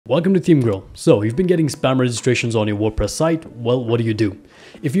Welcome to Theme Girl. So you've been getting spam registrations on your WordPress site. Well, what do?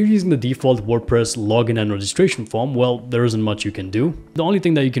 If you're using the default WordPress login and registration form, well, there isn't much you can do. The only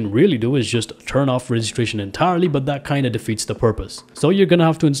thing that you can really do is just turn off registration entirely, but that kind of defeats the purpose. So you're gonna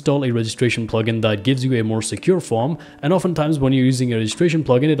have to install a registration plugin that gives you a more secure form, and oftentimes when you're using a registration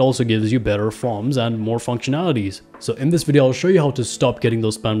plugin, it also gives you better forms and more functionalities. So in this video, I'll show you how to stop getting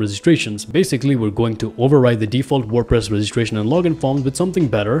those spam registrations. Basically, we're going to override the default WordPress registration and login forms with something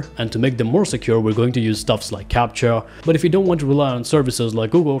better, and to make them more secure, we're going to use stuffs like captcha. But if you don't want to rely on services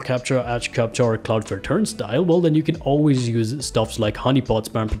like Google captcha, Akismet, or cloudfare turnstile, well, then you can always use stuffs like honeypot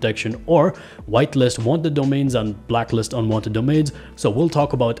spam protection or whitelist wanted domains and blacklist unwanted domains. So we'll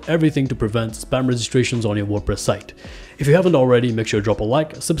talk about everything to prevent spam registrations on your WordPress site. If you haven't already, make sure to drop a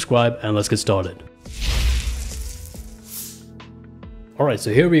like, subscribe, and let's get started. Alright,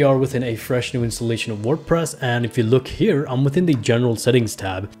 so here we are within a fresh new installation of WordPress, and if you look here, I'm within the general settings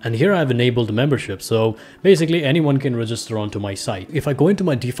tab, and here I've enabled membership, so basically anyone can register onto my site. If I go into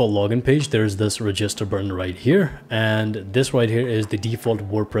my default login page, there's this register button right here, and this right here is the default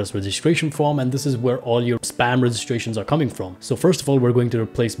WordPress registration form, and this is where all your spam registrations are coming from. So first of all, we're going to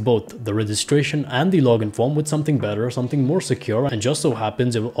replace both the registration and the login form with something better, something more secure, and just so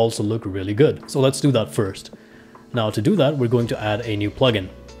happens it will also look really good. So let's do that first. Now to do that, we're going to add a new plugin.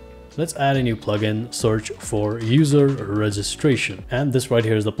 Let's add a new plugin, search for user registration. And this right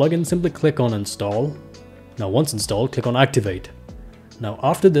here is the plugin. Simply click on install. Now once installed, click on activate. Now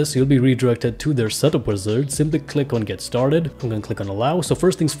after this, you'll be redirected to their setup wizard. Simply click on get started. I'm going to click on allow. So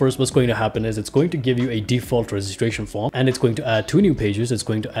first things first, what's going to happen is it's going to give you a default registration form, and it's going to add two new pages. It's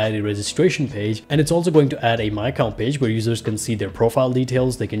going to add a registration page, and it's also going to add a my account page where users can see their profile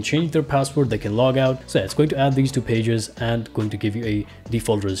details, they can change their password, they can log out. So yeah, it's going to add these two pages and going to give you a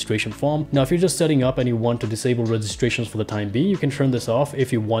default registration form. Now if you're just setting up and you want to disable registrations for the time being, you can turn this off.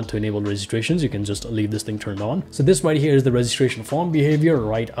 If you want to enable registrations, you can just leave this thing turned on. So this right here is the registration form behavior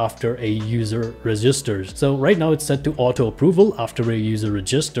right after a user registers. So right now it's set to auto approval after a user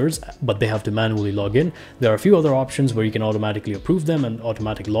registers, but they have to manually log in. There are a few other options where you can automatically approve them and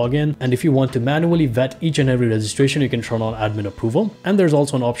automatic login. And if you want to manually vet each and every registration, you can turn on admin approval. And there's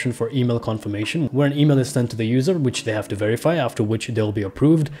also an option for email confirmation, where an email is sent to the user, which they have to verify, after which they'll be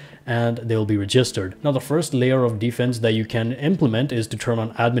approved and they'll be registered. Now the first layer of defense that you can implement is to turn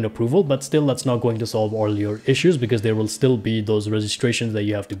on admin approval, but still that's not going to solve all your issues because there will still be those registrations that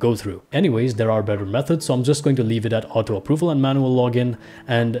you have to go through. Anyways, there are better methods, so I'm just going to leave it at auto approval and manual login.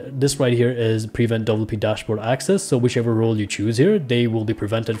 And this right here is prevent WP dashboard access. So whichever role you choose here, they will be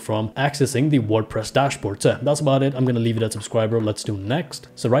prevented from accessing the WordPress dashboard. So that's about it. I'm going to leave it at subscriber. Let's do next.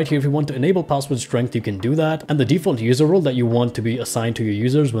 So right here, if you want to enable password strength, you can do that. And the default user role that you want to be assigned to your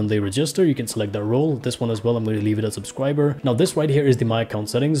users when they register, you can select that role. This one as well, I'm going to leave it at subscriber. Now this right here is the my account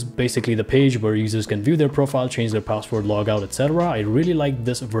settings, basically the page where users can view their profile, change their password, log out, etc. I really like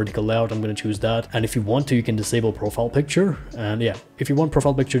this vertical layout. I'm going to choose that. And if you want to, you can disable profile picture. And yeah, if you want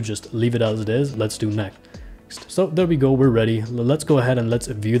profile picture, just leave it as it is. Let's do next. So there we go, we're ready. Let's go ahead and let's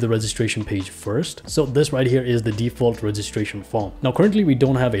view the registration page first. So this right here is the default registration form. Now currently we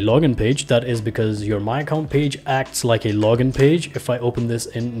don't have a login page. That is because your my account page acts like a login page. If I open this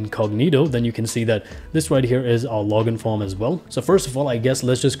in incognito, then you can see that this right here is our login form as well. So first of all, I guess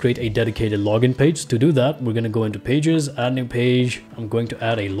let's just create a dedicated login page. To do that, we're going to go into pages, add new page. I'm going to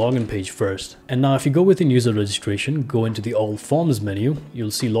add a login page first. And now if you go within user registration, go into the all forms menu, you'll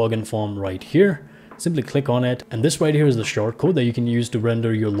see login form right here. Simply click on it, and this right here is the shortcode that you can use to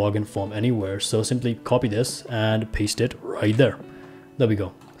render your login form anywhere. So simply copy this and paste it right there. There we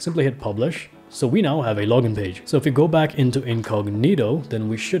go. Simply hit publish. So we now have a login page. So if we go back into incognito, then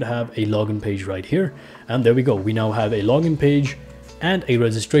we should have a login page right here. And there we go. We now have a login page and a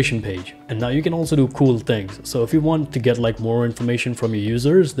registration page. And now you can also do cool things. So if you want to get like more information from your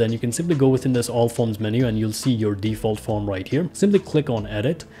users, then you can simply go within this all forms menu and you'll see your default form right here. Simply click on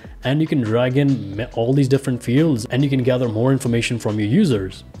edit and you can drag in all these different fields and you can gather more information from your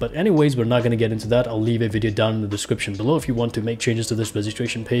users. But anyways, we're not going to get into that. I'll leave a video down in the description below if you want to make changes to this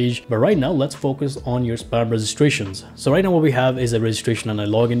registration page. But right now, let's focus on your spam registrations. So right now what we have is a registration and a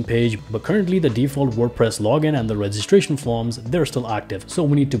login page, but currently the default WordPress login and the registration forms, they're still active. So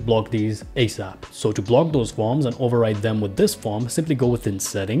we need to block these ASAP. So to block those forms and override them with this form, simply go within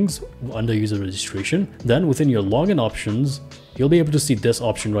settings under user registration. Then within your login options, you'll be able to see this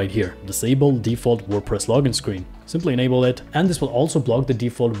option right here, disable default WordPress login screen. Simply enable it, and this will also block the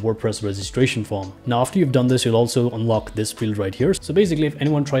default WordPress registration form. Now after you've done this, you'll also unlock this field right here. So basically, if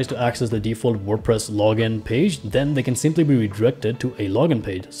anyone tries to access the default WordPress login page, then they can simply be redirected to a login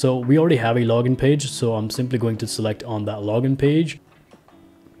page. So we already have a login page, so I'm simply going to select on that login page.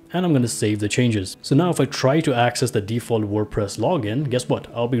 and I'm going to save the changes. So now if I try to access the default WordPress login, guess what?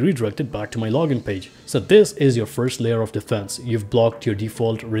 I'll be redirected back to my login page. So this is your first layer of defense. You've blocked your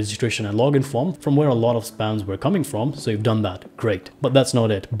default registration and login form from where a lot of spams were coming from. So you've done that. Great. But that's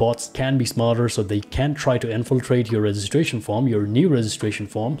not it. Bots can be smarter, so they can try to infiltrate your registration form, your new registration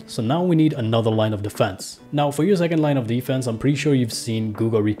form. So now we need another line of defense. Now for your second line of defense, I'm pretty sure you've seen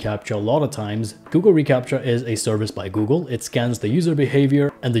Google recaptcha a lot of times. Google recaptcha is a service by Google. It scans the user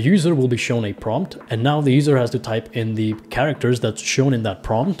behavior and the user will be shown a prompt, and now the user has to type in the characters that's shown in that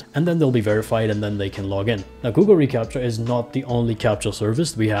prompt, and then they'll be verified and then they can log in. Now Google recaptcha is not the only captcha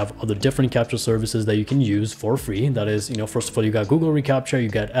service. We have other different captcha services that you can use for free. That is, first of all, you got Google recaptcha, you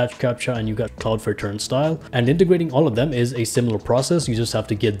got captcha, and you got cloudfare turnstile, and integrating all of them is a similar process. You just have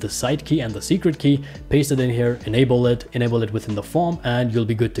to get the site key and the secret key, paste it in here, enable it within the form, and you'll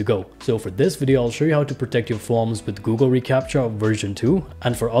be good to go. So for this video, I'll show you how to protect your forms with Google recaptcha version 2,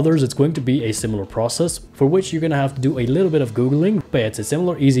 and for others it's going to be a similar process for which you're going to have to do a little bit of googling, but it's a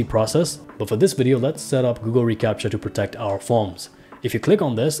similar easy process. But for this video, let's set up Google recaptcha to protect our forms. If you click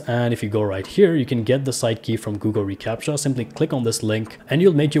on this and if you go right here, you can get the site key from Google recaptcha. Simply click on this link and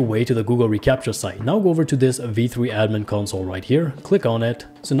you'll make your way to the Google recaptcha site. Now go over to this V3 admin console right here, click on it.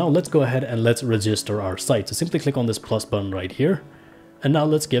 So now let's go ahead and let's register our site. So simply click on this plus button right here, and now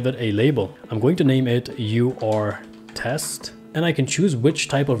let's give it a label. I'm going to name it UR test, and I can choose which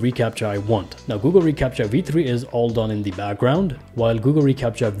type of reCAPTCHA I want. Now Google reCAPTCHA v3 is all done in the background, while Google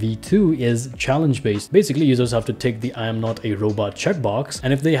reCAPTCHA v2 is challenge based. Basically, users have to tick the I am not a robot checkbox,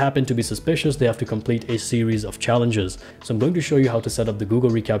 and if they happen to be suspicious, they have to complete a series of challenges. So I'm going to show you how to set up the Google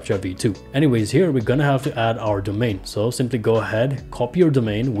reCAPTCHA v2. Anyways, here we're gonna have to add our domain. So simply go ahead, copy your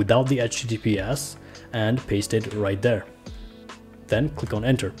domain without the HTTPS and paste it right there. Then click on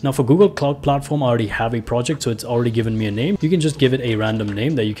enter. Now for Google Cloud Platform, I already have a project, so it's already given me a name. You can just give it a random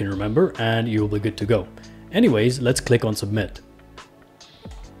name that you can remember and you'll be good to go. Anyways, let's click on submit.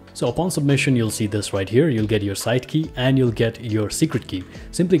 So upon submission, you'll see this right here. You'll get your site key and you'll get your secret key.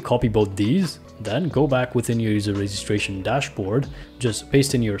 Simply copy both these, then go back within your user registration dashboard, just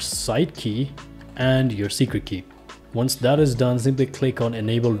paste in your site key and your secret key. Once that is done, simply click on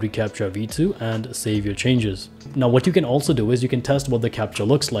Enable reCAPTCHA v2 and save your changes. Now what you can also do is you can test what the CAPTCHA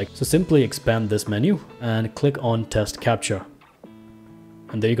looks like. So simply expand this menu and click on Test CAPTCHA.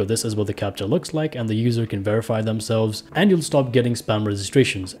 And there you go, this is what the CAPTCHA looks like, and the user can verify themselves and you'll stop getting spam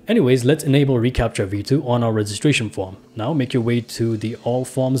registrations. Anyways, let's enable reCAPTCHA v2 on our registration form. Now make your way to the All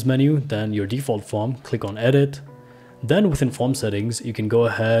Forms menu, then your default form, click on Edit. Then within form settings, you can go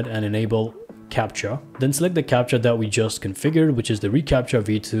ahead and enable CAPTCHA, then select the CAPTCHA that we just configured, which is the reCAPTCHA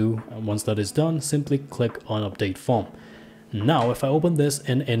v2, and once that is done, simply click on Update Form. Now if I open this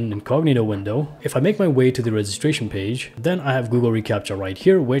in an incognito window, if I make my way to the registration page, then I have Google reCAPTCHA right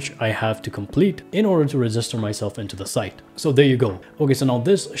here, which I have to complete in order to register myself into the site. So there you go. Okay, so now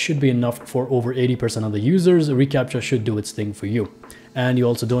this should be enough for over 80% of the users. reCAPTCHA should do its thing for you. And you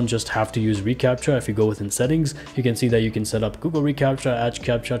also don't just have to use reCAPTCHA. If you go within settings, you can see that you can set up Google reCAPTCHA,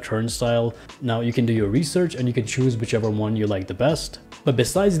 captcha, turnstile. Now you can do your research and you can choose whichever one you like the best. But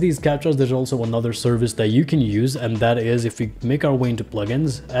besides these CAPTCHAs, there's also another service that you can use, and that is if we make our way into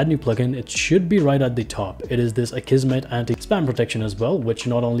plugins, add new plugin, it should be right at the top. It is this Akismet anti-spam protection as well, which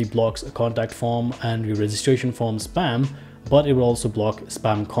not only blocks a contact form and your registration form spam, but it will also block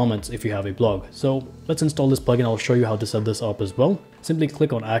spam comments if you have a blog. So let's install this plugin. I'll show you how to set this up as well. Simply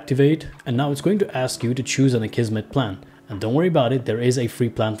click on activate, and now it's going to ask you to choose an Akismet plan. And don't worry about it, there is a free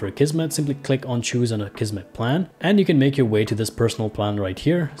plan for Akismet. Simply click on choose an Akismet plan, and you can make your way to this personal plan right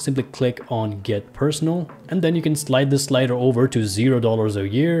here. Simply click on get personal, and then you can slide this slider over to $0 a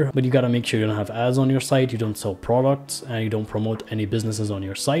year, but you gotta make sure you don't have ads on your site, you don't sell products, and you don't promote any businesses on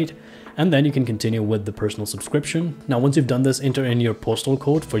your site. And then you can continue with the personal subscription. Now once you've done this, enter in your postal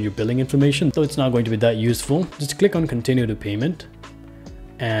code for your billing information, so it's not going to be that useful. Just click on continue to payment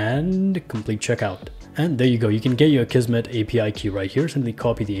and complete checkout. And there you go, you can get your Akismet API key right here. Simply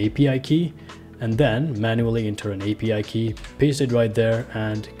copy the API key and then manually enter an API key, paste it right there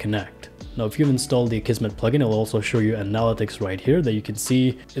and connect. Now if you've installed the Akismet plugin, it'll also show you analytics right here that you can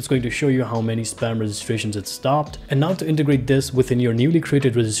see. It's going to show you how many spam registrations it stopped. And now to integrate this within your newly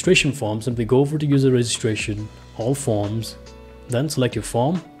created registration form, simply go over to user registration, all forms, then select your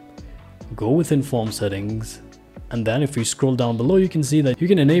form, go within form settings, and then if you scroll down below, you can see that you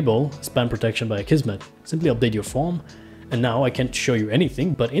can enable spam protection by Akismet. Simply update your form And now I can't show you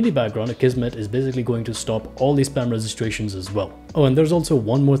anything, but in the background, Akismet is basically going to stop all the spam registrations as well. Oh, and there's also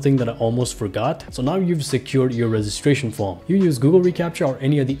one more thing that I almost forgot. So now you've secured your registration form. You use Google reCAPTCHA or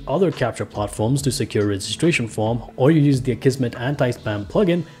any of the other CAPTCHA platforms to secure registration form, or you use the Akismet anti-spam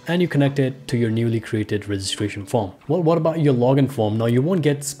plugin and you connect it to your newly created registration form. Well, what about your login form? Now you won't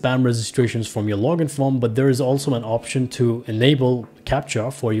get spam registrations from your login form, but there is also an option to enable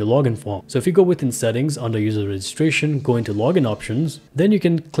CAPTCHA for your login form. So if you go within settings under user registration, go into login options, then you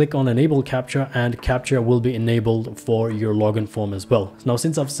can click on enable CAPTCHA and CAPTCHA will be enabled for your login form as well. Now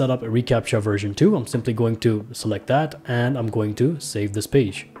since I've set up a recaptcha version 2, I'm simply going to select that and I'm going to save this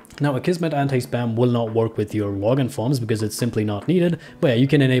page. Now Akismet anti-spam will not work with your login forms because it's simply not needed, but yeah, you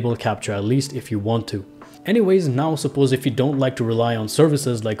can enable CAPTCHA at least if you want to. Anyways, now suppose if you don't like to rely on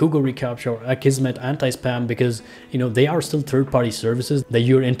services like Google reCAPTCHA or Akismet anti-spam because, you know, they are still third-party services that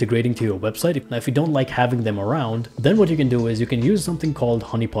you're integrating to your website. Now, if you don't like having them around, then what you can do is you can use something called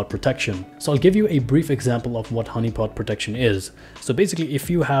honeypot protection. So I'll give you a brief example of what honeypot protection is. So basically, if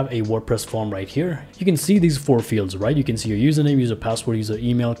you have a WordPress form right here, you can see these 4 fields, right? You can see your username, user password, user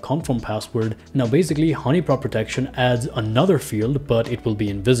email, confirm password. Now, basically, honeypot protection adds another field, but it will be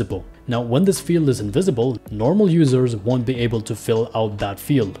invisible. Now, when this field is invisible, normal users won't be able to fill out that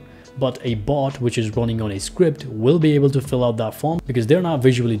field, but a bot which is running on a script will be able to fill out that form because they're not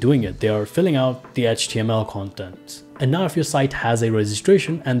visually doing it. They are filling out the HTML contents. And now if your site has a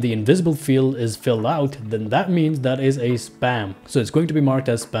registration and the invisible field is filled out, then that means that is a spam. So it's going to be marked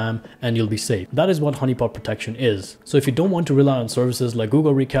as spam and you'll be safe. That is what honeypot protection is. So if you don't want to rely on services like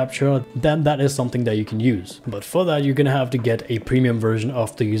Google reCAPTCHA, then that is something that you can use. But for that, you're going to have to get a premium version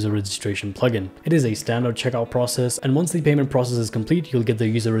of the user registration plugin. It is a standard checkout process, and once the payment process is complete, you'll get the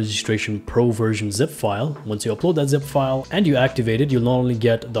user registration pro version zip file. Once you upload that zip file and you activate it, you'll not only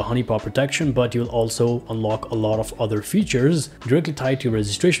get the honeypot protection, but you'll also unlock a lot of other features directly tied to your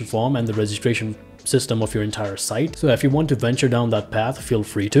registration form and the registration system of your entire site. So if you want to venture down that path, feel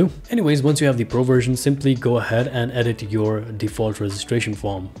free to. Anyways, once you have the pro version, simply go ahead and edit your default registration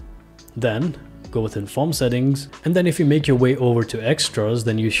form. Then go within form settings, and then if you make your way over to extras,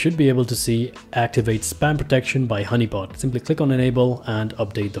 then you should be able to see activate spam protection by honeypot. Simply click on enable and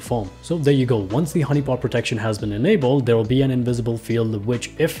update the form. So there you go. Once the honeypot protection has been enabled, there will be an invisible field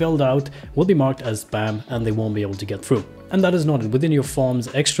which, if filled out, will be marked as spam and they won't be able to get through. And that is not it. Within your form's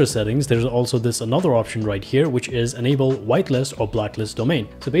extra settings, there's also this another option right here, which is enable whitelist or blacklist domain.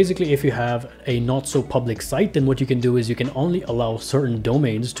 So basically, if you have a not so public site, then what you can do is you can only allow certain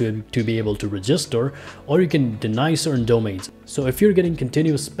domains to be able to register, or you can deny certain domains. So if you're getting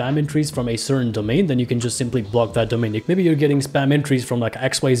continuous spam entries from a certain domain, then you can just simply block that domain. Maybe you're getting spam entries from like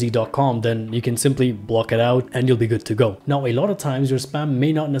xyz.com, then you can simply block it out and you'll be good to go. Now, a lot of times your spam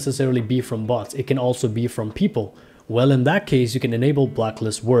may not necessarily be from bots. It can also be from people. Well, in that case, you can enable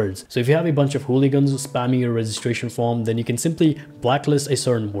blacklist words. So if you have a bunch of hooligans spamming your registration form, then you can simply blacklist a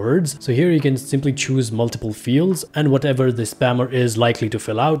certain words. So here you can simply choose multiple fields and whatever the spammer is likely to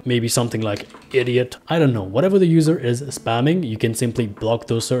fill out, maybe something like idiot, I don't know, whatever the user is spamming, you can simply block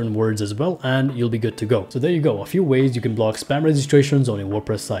those certain words as well and you'll be good to go. So there you go, a few ways you can block spam registrations on your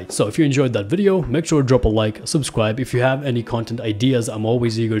WordPress site. So if you enjoyed that video, make sure to drop a like, subscribe. If you have any content ideas, I'm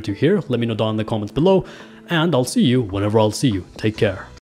always eager to hear. Let me know down in the comments below. And I'll see you whenever I'll see you. Take care.